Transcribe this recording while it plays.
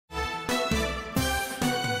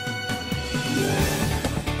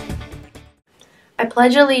I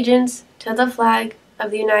pledge allegiance to the flag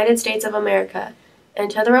of the United States of America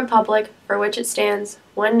and to the republic for which it stands,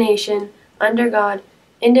 one nation, under God,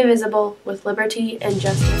 indivisible, with liberty and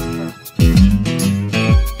justice for all.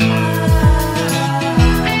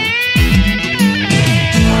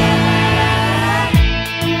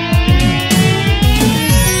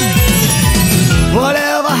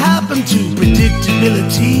 Whatever happened to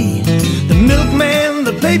predictability? The milkman,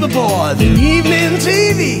 the paperboy, the evening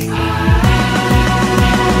TV.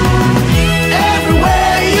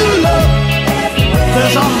 Everywhere you look,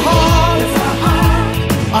 there's a heart,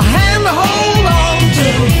 a hand to hold on to.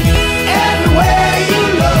 Everywhere you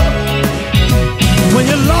look, when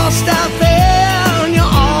you're lost out there and you're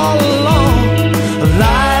all alone, a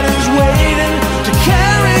light is waiting to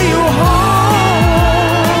carry you home.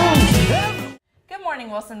 Good morning,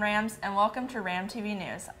 Wilson Rams, and welcome to RamTV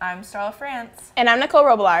News. I'm Starla France. And I'm Nicole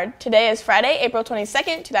Robillard. Today is Friday, April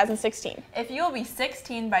 22nd, 2016. If you will be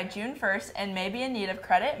 16 by June 1st and may be in need of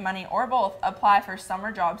credit, money, or both, apply for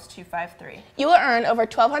Summer Jobs 253. You will earn over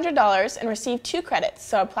 $1,200 and receive 2 credits,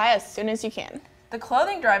 so apply as soon as you can. The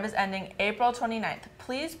clothing drive is ending April 29th.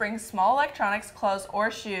 Please bring small electronics, clothes, or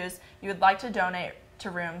shoes you would like to donate to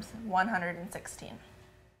rooms 116.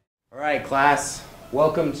 All right, class.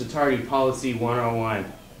 Welcome to Tardy Policy 101.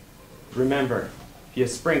 Remember, you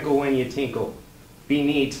sprinkle when you tinkle. Be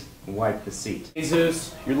neat and wipe the seat.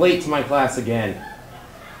 Jesus, you're late to my class again.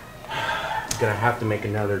 Gonna have to make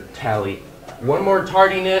another tally. One more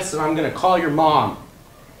tardiness and I'm gonna call your mom.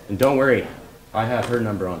 And don't worry, I have her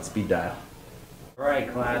number on speed dial. All right,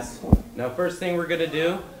 class. Now, first thing we're gonna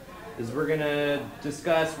do is we're gonna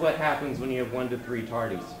discuss what happens when you have 1 to 3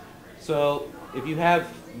 tardies. So, if you have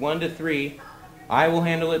 1 to 3, I will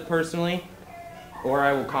handle it personally, or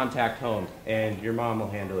I will contact home, and your mom will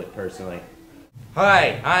handle it personally.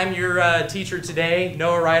 Hi, I'm your teacher today,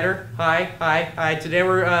 Noah Ryder. Hi. Today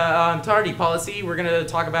we're on Tardy Policy. We're gonna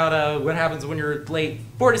talk about what happens when you're late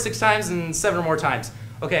 4 to 6 times and 7 or more times.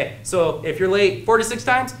 Okay, so if you're late 4 to 6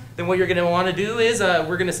 times, then what you're gonna wanna do is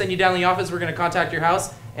we're gonna send you down to the office, we're gonna contact your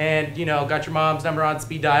house, and, you know, got your mom's number on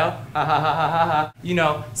speed dial, you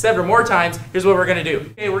know, 7 or more times, here's what we're gonna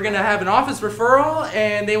do. Okay, we're gonna have an office referral,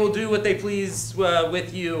 and they will do what they please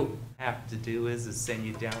with you. Have to do is send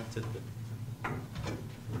you down to the...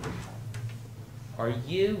 Are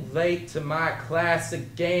you late to my class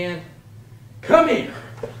again? Come here.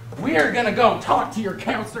 We are gonna go talk to your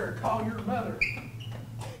counselor and call your mother.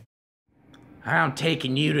 I'm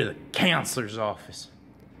taking you to the counselor's office.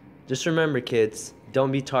 Just remember, kids,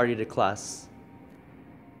 don't be tardy to class.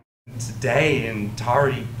 Today in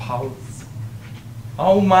Tardy Policy.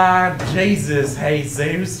 Oh my Jesus,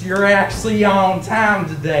 Jesus, you're actually on time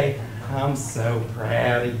today. I'm so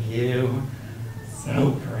proud of you.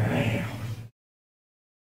 So proud.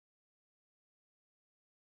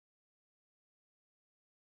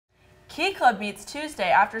 Key Club meets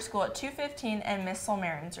Tuesday after school at 2:15 in Miss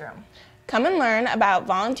Solmarin's room. Come and learn about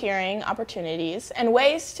volunteering opportunities and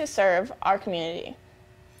ways to serve our community.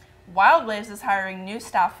 Wild Waves is hiring new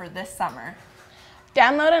staff for this summer.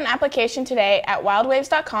 Download an application today at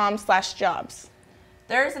wildwaves.com/jobs.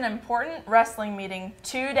 There is an important wrestling meeting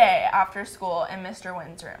today after school in Mr.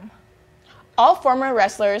 Wynn's room. All former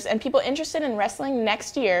wrestlers and people interested in wrestling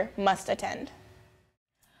next year must attend.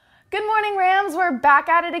 Good morning, Rams. We're back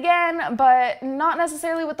at it again, but not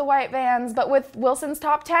necessarily with the white vans, but with Wilson's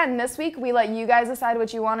Top 10. This week, we let you guys decide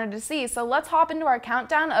what you wanted to see. So let's hop into our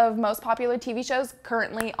countdown of most popular TV shows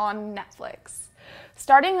currently on Netflix.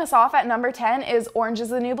 Starting us off at number 10 is Orange is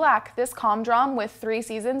the New Black. This com-dram with 3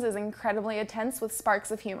 seasons is incredibly intense with sparks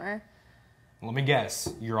of humor. Let me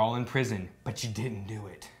guess, you're all in prison, but you didn't do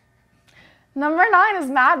it. Number 9 is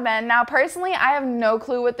Mad Men. Now, personally, I have no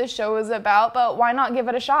clue what this show is about, but why not give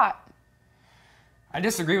it a shot? I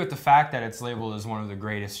disagree with the fact that it's labeled as one of the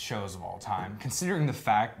greatest shows of all time, considering the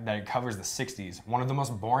fact that it covers the 60s, one of the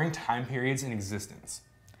most boring time periods in existence.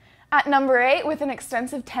 At number 8, with an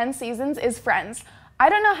extensive 10 seasons, is Friends. I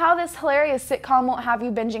don't know how this hilarious sitcom won't have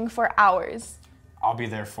you binging for hours. I'll be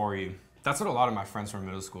there for you. That's what a lot of my friends from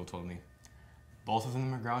middle school told me. Both of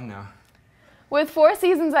them are grown now. With 4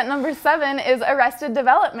 seasons at number 7 is Arrested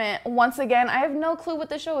Development. Once again, I have no clue what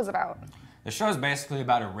the show is about. The show is basically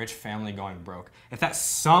about a rich family going broke. If that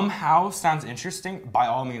somehow sounds interesting, by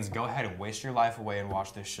all means, go ahead and waste your life away and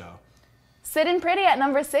watch this show. Sitting pretty at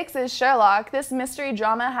number 6 is Sherlock. This mystery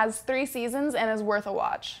drama has 3 seasons and is worth a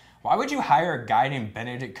watch. Why would you hire a guy named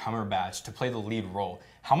Benedict Cumberbatch to play the lead role?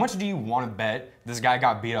 How much do you want to bet this guy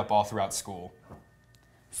got beat up all throughout school?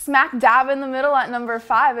 Smack dab in the middle at number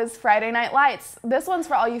 5 is Friday Night Lights. This one's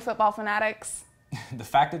for all you football fanatics. The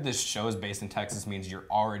fact that this show is based in Texas means you're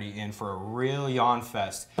already in for a real yawn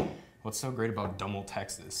fest. What's so great about Dummel,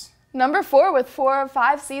 Texas? Number 4, with 4 of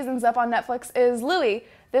 5 seasons up on Netflix, is Louis.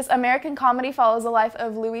 This American comedy follows the life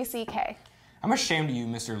of Louis C.K. I'm ashamed of you,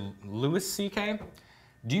 Mr. Louis C.K.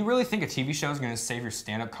 Do you really think a TV show is going to save your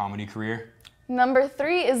stand-up comedy career? Number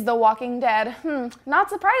 3 is The Walking Dead. Not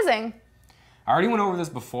surprising. I already went over this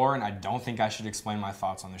before, and I don't think I should explain my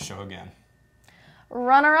thoughts on the show again.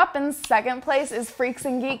 Runner-up in second place is Freaks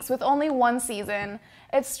and Geeks with only 1 season.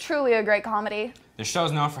 It's truly a great comedy. The show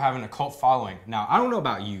is known for having a cult following. Now, I don't know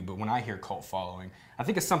about you, but when I hear cult following, I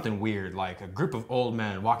think it's something weird, like a group of old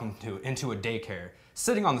men walking into a daycare,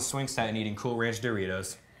 sitting on the swing set and eating Cool Ranch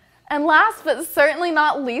Doritos. And last but certainly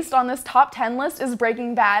not least on this top 10 list is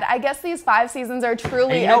Breaking Bad. I guess these 5 seasons are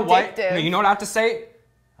truly you know addictive. What? You know what I have to say?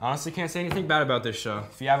 I honestly can't say anything bad about this show.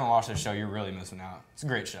 If you haven't watched this show, you're really missing out. It's a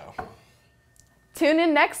great show. Tune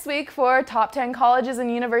in next week for top 10 colleges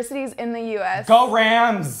and universities in the U.S. Go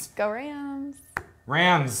Rams! Go Rams!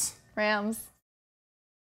 Rams! Rams.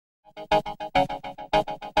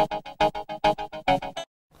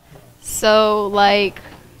 So, like,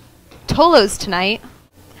 Tolo's tonight.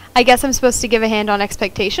 I guess I'm supposed to give a hand on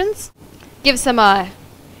expectations? Give some,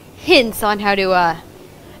 hints on how to,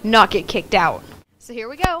 not get kicked out. So here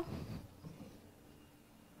we go.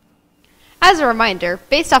 As a reminder,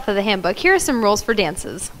 based off of the handbook, here are some rules for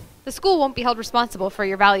dances. The school won't be held responsible for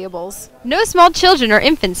your valuables. No small children or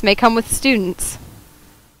infants may come with students.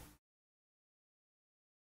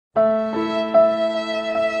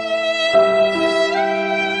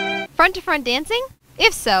 Front-to-front dancing?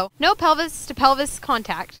 If so, no pelvis-to-pelvis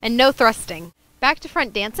contact and no thrusting.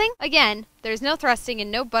 Back-to-front dancing? Again, there's no thrusting and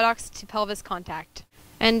no buttocks-to-pelvis contact.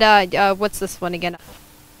 And, what's this one again?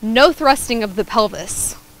 No thrusting of the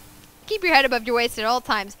pelvis. Keep your head above your waist at all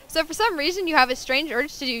times. So if for some reason you have a strange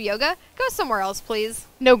urge to do yoga, go somewhere else, please.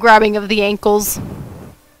 No grabbing of the ankles.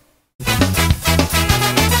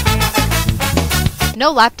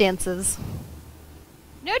 No lap dances.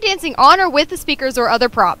 No dancing on or with the speakers or other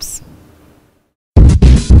props.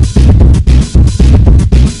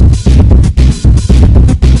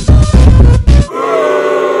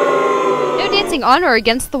 No dancing on or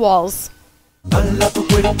against the walls. No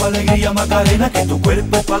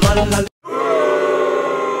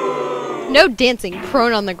dancing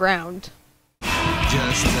prone on the ground.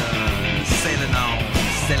 Just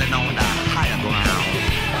sailing on the higher ground.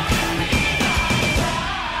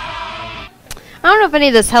 I don't know if any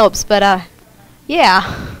of this helps, but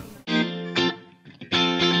yeah.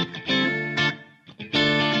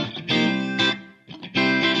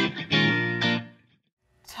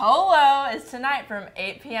 Tolo is tonight from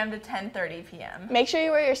 8 p.m. to 10:30 p.m. Make sure you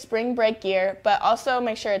wear your spring break gear, but also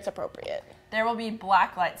make sure it's appropriate. There will be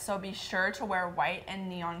black lights, so be sure to wear white and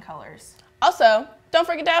neon colors. Also, don't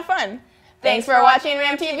forget to have fun. Thanks for watching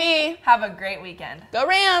RamTV. Have a great weekend. Go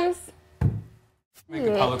Rams! Make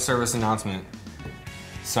a public service announcement.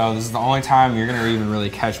 So this is the only time you're gonna even really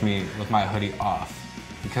catch me with my hoodie off,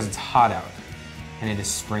 because it's hot out and it is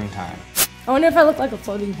springtime. I wonder if I look like a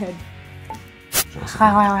floating head.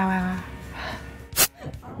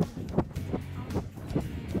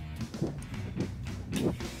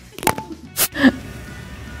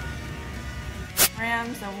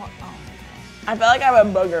 Rams and what? Oh. I feel like I have a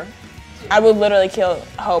booger. I would literally kill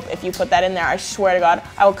Hope if you put that in there. I swear to God,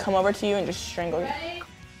 I will come over to you and just strangle you.